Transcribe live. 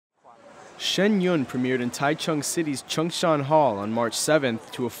Shen Yun premiered in Taichung City's Chungshan Hall on March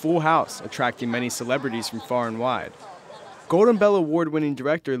 7th to a full house, attracting many celebrities from far and wide. Golden Bell Award-winning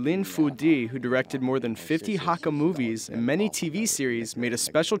director Lin Fu-di, who directed more than 50 Hakka movies and many TV series, made a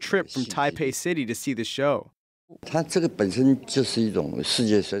special trip from Taipei City to see the show. This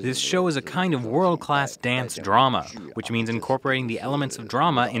show is a kind of world-class dance drama, which means incorporating the elements of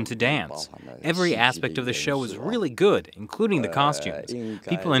drama into dance. Every aspect of the show is really good, including the costumes.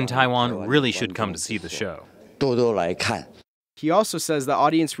 People in Taiwan really should come to see the show. He also says the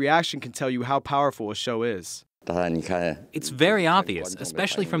audience reaction can tell you how powerful a show is. It's very obvious,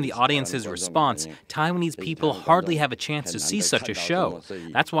 especially from the audience's response. Taiwanese people hardly have a chance to see such a show.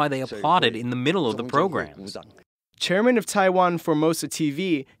 That's why they applauded in the middle of the programs. Chairman of Taiwan Formosa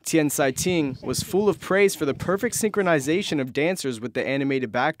TV, Taichung, was full of praise for the perfect synchronization of dancers with the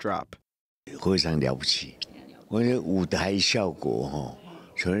animated backdrop. It's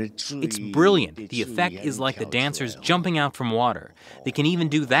brilliant. The effect is like the dancers jumping out from water. They can even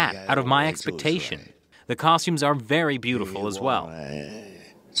do that out of my expectation. The costumes are very beautiful as well.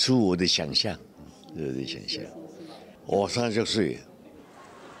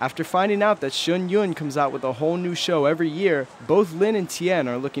 After finding out that Shen Yun comes out with a whole new show every year, both Lin and Tian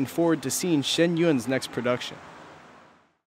are looking forward to seeing Shen Yun's next production.